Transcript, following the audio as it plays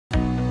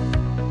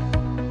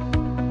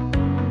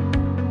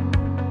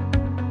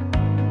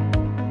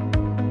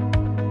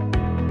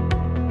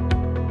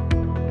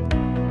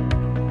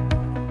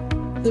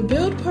The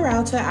Build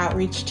Peralta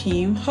outreach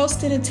team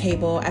hosted a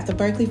table at the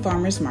Berkeley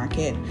Farmers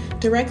Market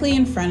directly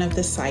in front of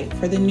the site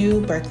for the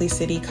new Berkeley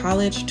City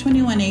College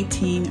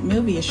 2118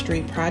 Milvia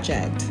Street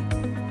project.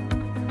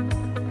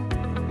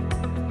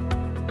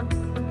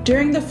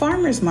 During the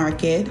farmers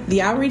market,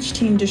 the outreach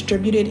team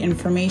distributed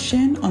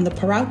information on the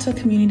Peralta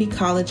Community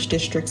College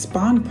District's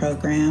bond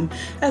program,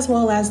 as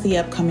well as the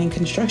upcoming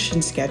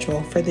construction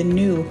schedule for the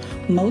new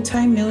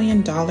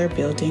multi-million-dollar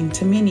building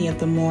to many of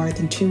the more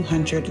than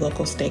 200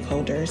 local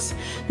stakeholders,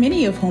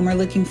 many of whom are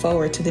looking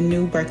forward to the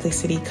new Berkeley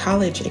City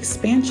College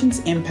expansion's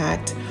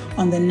impact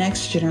on the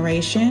next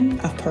generation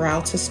of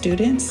Peralta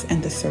students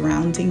and the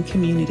surrounding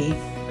community.